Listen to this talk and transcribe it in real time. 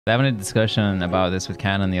Having a discussion about this with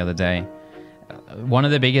Canon the other day. One of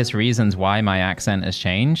the biggest reasons why my accent has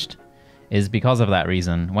changed is because of that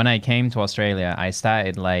reason. When I came to Australia, I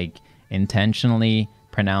started like intentionally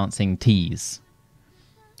pronouncing T's.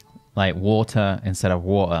 Like water instead of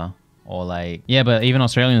water. Or like, yeah, but even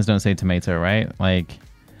Australians don't say tomato, right? Like,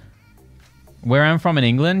 where I'm from in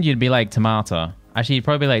England, you'd be like tomato. Actually, you'd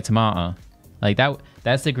probably be like tomato. Like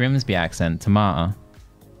that's the Grimsby accent, tomato.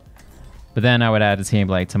 But then I would add a team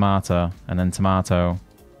like tomato, and then tomato,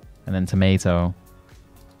 and then tomato.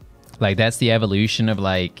 Like that's the evolution of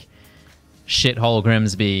like shithole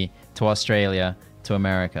Grimsby to Australia to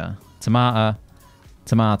America. Tomato,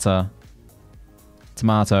 tomato,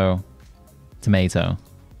 tomato, tomato.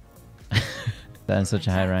 That's such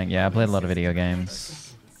a high rank. Yeah, I played a lot of video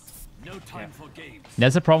games. No time for games.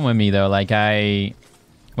 That's a problem with me though. Like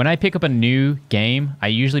when I pick up a new game, I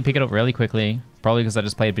usually pick it up really quickly. Probably because I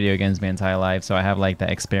just played video games my entire life, so I have like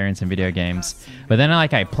the experience in video games. But then I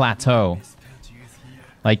plateau.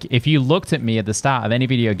 Like if you looked at me at the start of any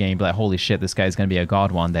video game, you'd be like, holy shit, this guy's gonna be a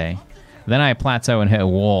god one day. Then I plateau and hit a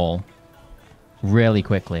wall really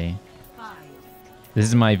quickly. This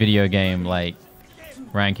is my video game like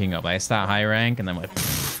ranking up. I start high rank and then like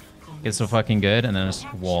get so fucking good and then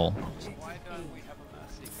just wall.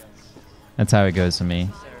 That's how it goes for me.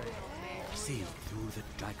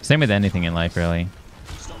 Same with anything in life, really.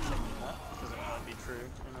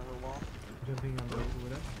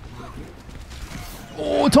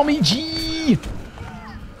 Oh, Tommy G!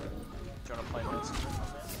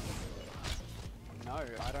 No,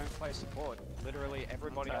 I don't play support. Literally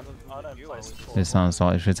everybody other than you play support. This sounds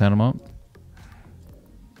like should turn him up.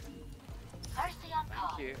 Thank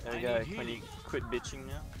you. There you go. When you quit bitching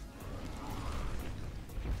now.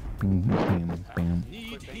 Bam, bam.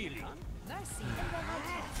 Need healing.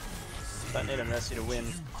 Don't need a mercy to win.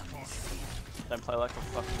 Don't play like a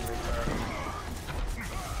fucking retard.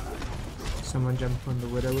 Someone jump on the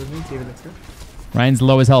widow with me, David, let's go. Ryan's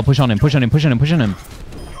low as hell. Push on him, push on him, push on him, push on him.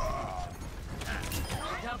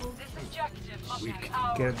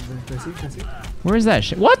 Get the Mercy. Where is that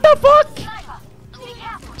shit? What the fuck?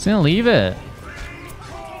 Just gonna leave it.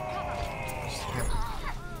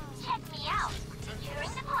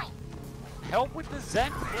 Help with the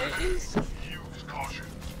Zen, please.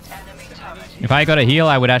 If I got a heal,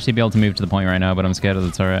 I would actually be able to move to the point right now, but I'm scared of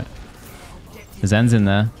the turret. The Zen's in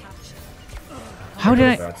there. How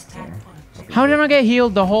did I get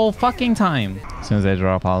healed the whole fucking time? As soon as they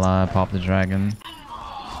drop, I'll pop the dragon.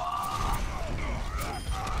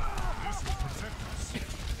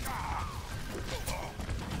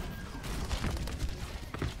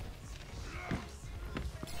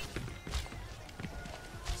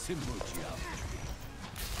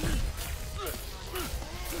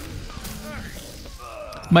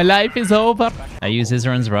 My life is over. I use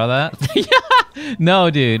Zizaran's brother. Yeah. No,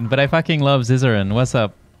 dude, but I fucking love Zizaran. What's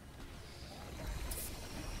up?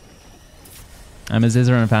 I'm a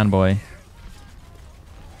Zizaran fanboy.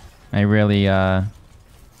 I really, as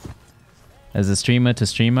a streamer to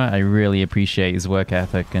streamer, I really appreciate his work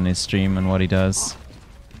ethic and his stream and what he does.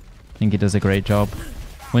 I think he does a great job.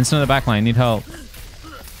 Winston in the backline, need help.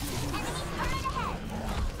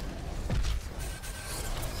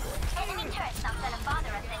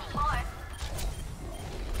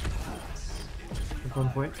 One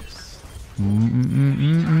point.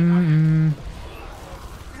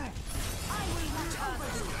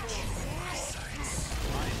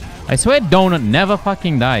 I swear Donut never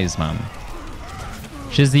fucking dies, man.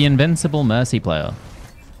 She's the invincible Mercy player.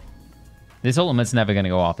 This ultimate's never gonna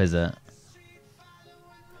go off, is it?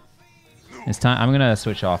 It's time. I'm gonna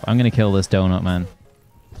switch off. I'm gonna kill this Donut, man.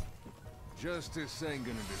 Justice ain't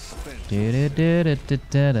gonna dispense.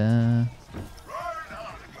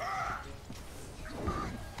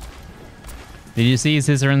 Did you see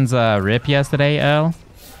Zizaran's rip yesterday, Earl?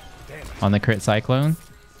 On the crit cyclone?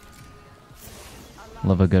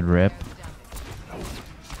 Love a good rip.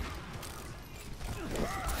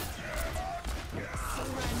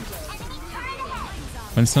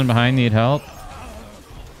 Winston behind, need help.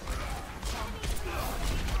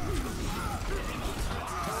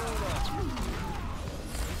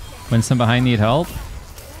 Winston behind, need help.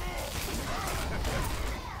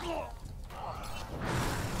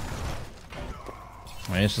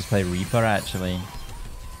 Let's just play Reaper actually.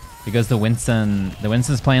 Because the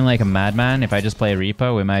Winston's playing like a madman. If I just play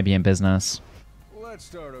Reaper, we might be in business. Let's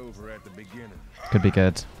start over at the beginning. Could be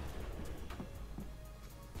good.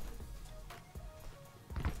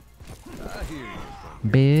 I hear you.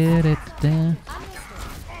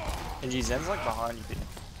 And Zen's like behind you.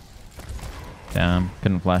 Damn,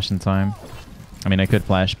 couldn't flash in time. I mean, I could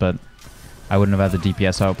flash, but I wouldn't have had the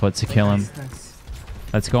DPS output to kill him. Nice.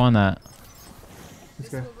 Let's go on that.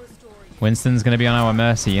 Let's go. Winston's going to be on our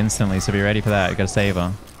mercy instantly, so be ready for that. We got to save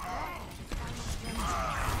her.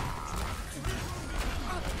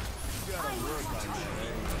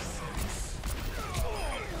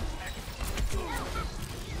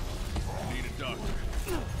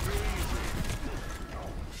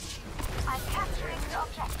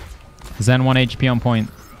 Zen 1 HP on point.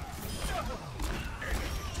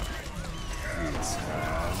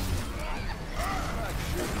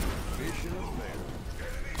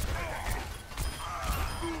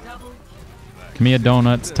 Give me a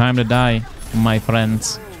donut. It's time to die, my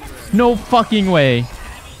friends. No fucking way.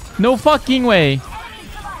 No fucking way.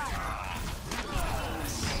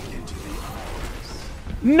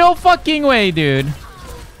 No fucking way, dude.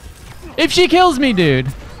 If she kills me, dude.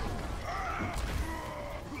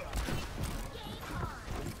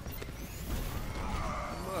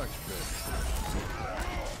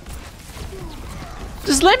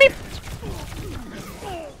 Just let me...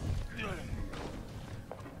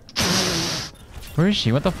 Where is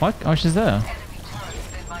she? What the fuck? Oh, she's there.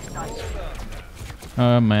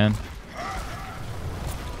 Oh, man.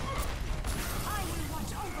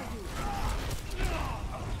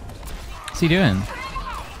 What's he doing?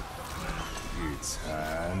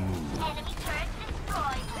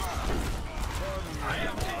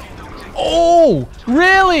 Oh,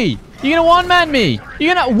 really? You're gonna one-man me?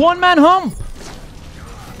 You're gonna one-man hump?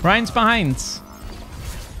 Ryan's behind.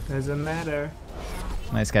 Doesn't matter.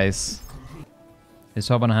 Nice, guys. It's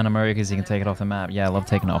swap on Hannah Murray because you can take it off the map. Yeah, I love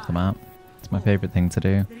taking it off the map. It's my favorite thing to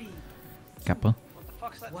do. Kappa. What the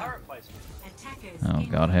fuck's that turret placement? Oh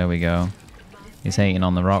god, here we go. He's hating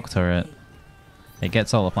on the rock turret. It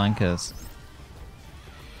gets all the flankers.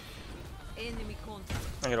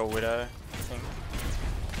 I got a widow, I think.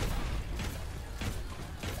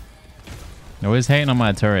 Always hating on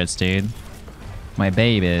my turrets, dude. My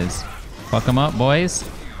babies. Fuck them up, boys.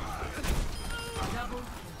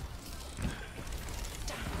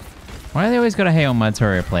 Why do they always gotta hate on my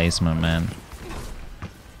turret placement, man?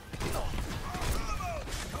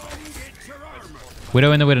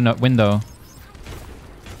 Widow in the window.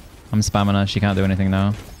 I'm spamming her. She can't do anything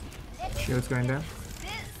now. Shield's going down.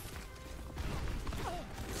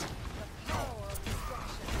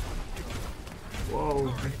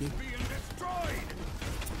 Whoa, Ricky.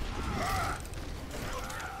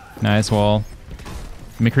 Nice wall.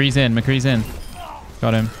 McCree's in. McCree's in.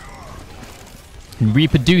 Got him. Can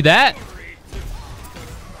Reaper do that?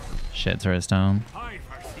 Shit, turret's down.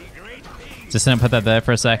 Just gonna put that there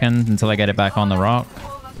for a second until I get it back on the rock.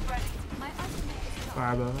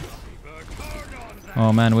 Fire above us.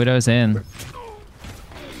 Oh man, Widow's in.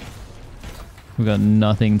 We got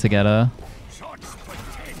nothing to get her.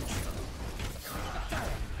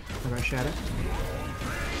 I got Shadow.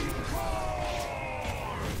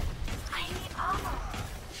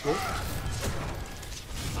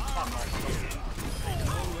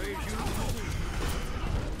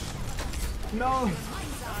 No!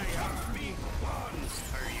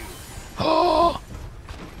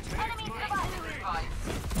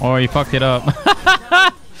 Oh, you fucked it up.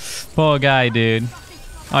 Poor guy, dude.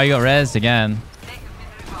 Oh, you got rezzed again.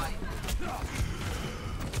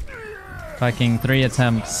 Fucking 3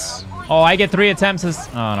 attempts. Oh, I get 3 attempts as...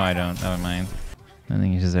 Oh, no, I don't. Never mind. I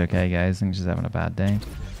think she's okay, guys. I think she's having a bad day.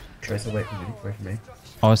 Trace away from me, away from me.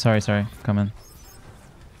 Oh, sorry, sorry. Come in.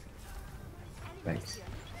 Thanks.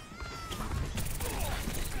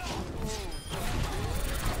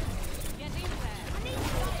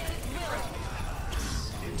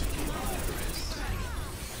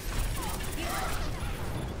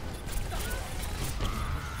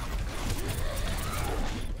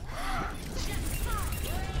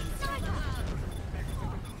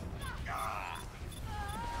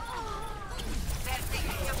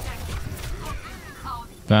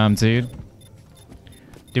 Damn, dude.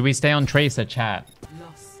 Do we stay on Tracer, chat?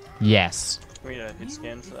 Yes. We hit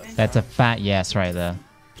scan for that. That's a fat yes right there.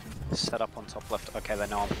 Set up on top left. Okay, they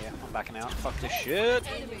know I'm here. I'm backing out. Fuck this shit.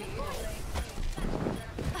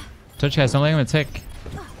 Touch, guys. Don't let him tick.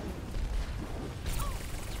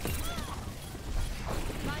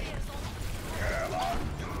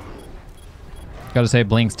 Gotta say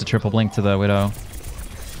blinks to triple blink to the Widow.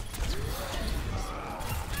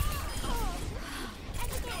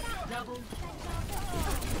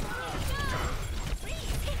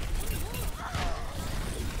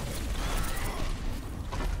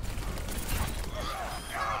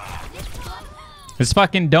 This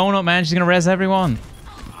fucking donut, man. She's gonna res everyone.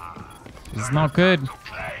 This is not good.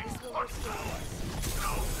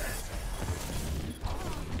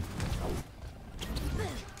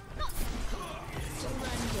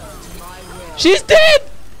 She's dead!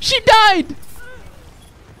 She died!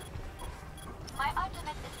 My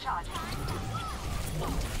ultimate is charging.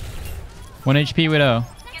 1 HP Widow.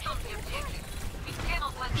 Get on the objective. We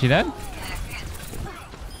cannot let She dead?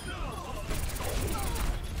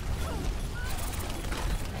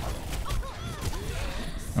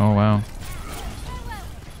 Oh wow.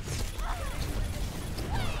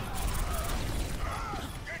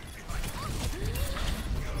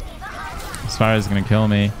 Spyro's gonna kill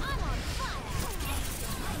me.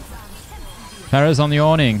 Pharaoh's on the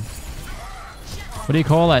awning. What do you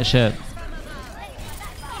call that shit?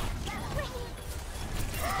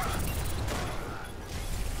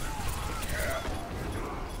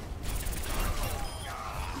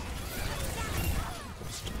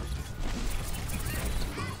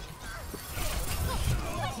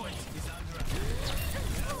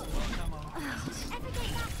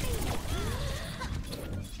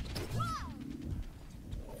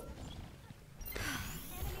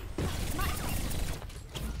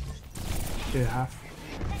 Do half.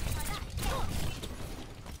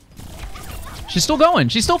 She's still going.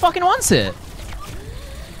 She still fucking wants it.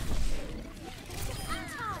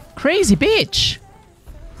 Crazy bitch.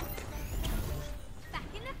 back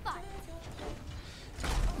in the fight.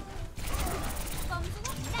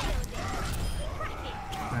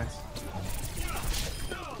 Nice.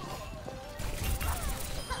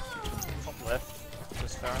 Top left.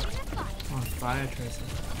 Just Farron. On fire, Tracer.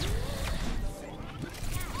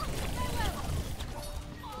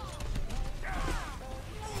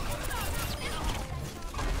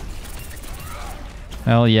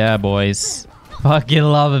 Hell yeah, boys. Fucking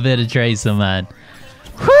love a bit of Tracer, man.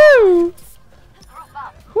 Woo!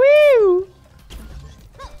 Woo!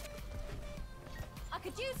 I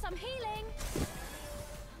could use some healing.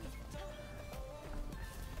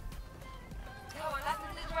 Your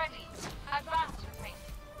weapon is ready. Advance with me.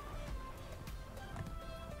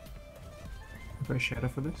 I've got a shadow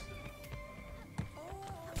for this.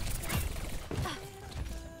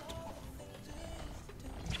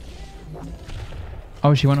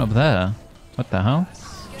 Oh, she went up there. What the hell?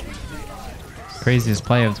 Craziest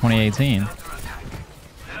play of 2018.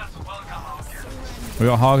 We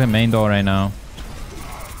got Hog at main door right now.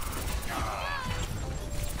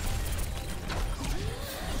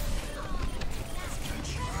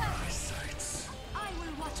 I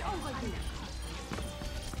will watch over you.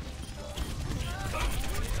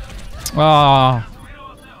 Oh,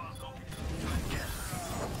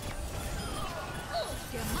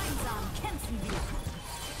 Your mind's on Kempson view.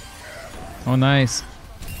 oh nice.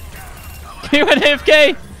 He went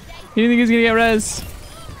AFK! He didn't think he was gonna get res.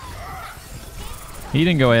 He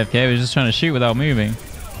didn't go AFK, he was just trying to shoot without moving.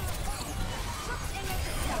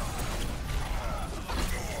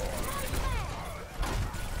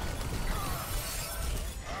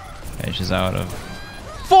 Okay, she's out of...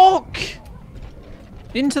 Fuck!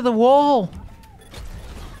 Into the wall!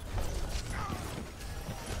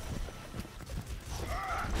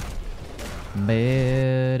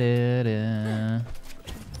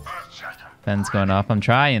 Ben's going up. I'm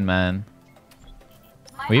trying, man.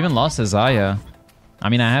 We even lost Isaiah. I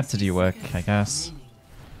mean, I have to do work, I guess.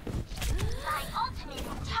 My ultimate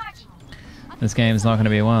is charging. This game's not going to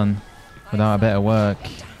be won without a bit of work.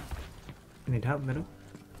 Need help, middle?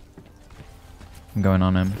 I'm going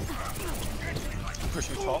on him.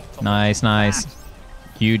 Pushing top. Nice, nice.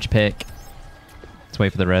 Huge pick. Let's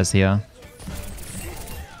wait for the res here.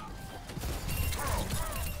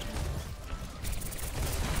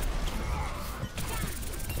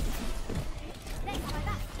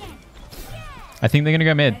 I think they're gonna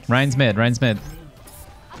go mid. Ryan's mid. Ryan's mid.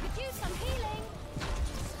 I could use some healing.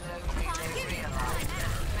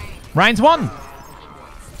 Ryan's one.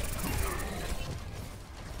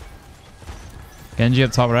 Genji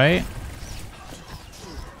up top right.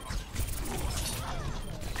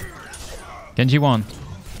 Genji one.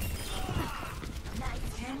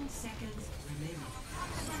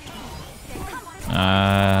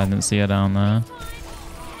 I didn't see her down there.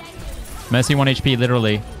 Mercy 1 HP,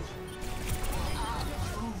 literally.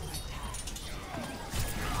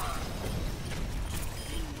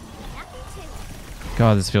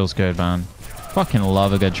 God, this feels good, man. Fucking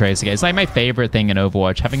love a good Tracer game. It's like my favorite thing in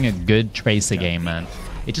Overwatch, having a good Tracer game, man.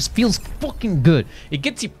 It just feels fucking good. It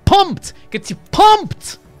gets you pumped. Gets you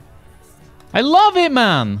pumped. I love it,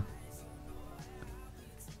 man.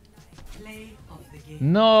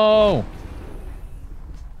 No.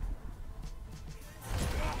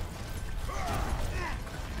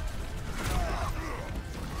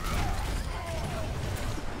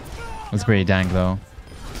 It's pretty dank, though.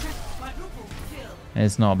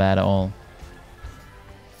 It's not bad at all.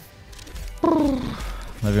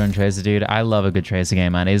 Love your own Tracer, dude. I love a good Tracer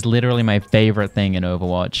game, man. It's literally my favorite thing in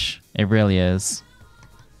Overwatch. It really is.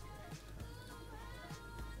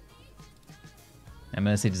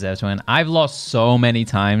 MSC deserves to win. I've lost so many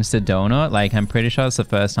times to Donut. Like, I'm pretty sure it's the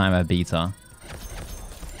first time I beat her.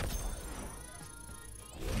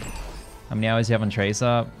 How many hours do you have on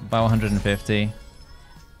Tracer? About 150.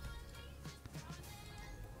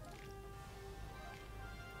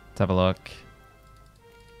 Let's have a look.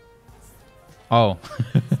 Oh.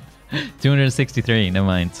 263. Never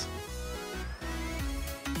mind.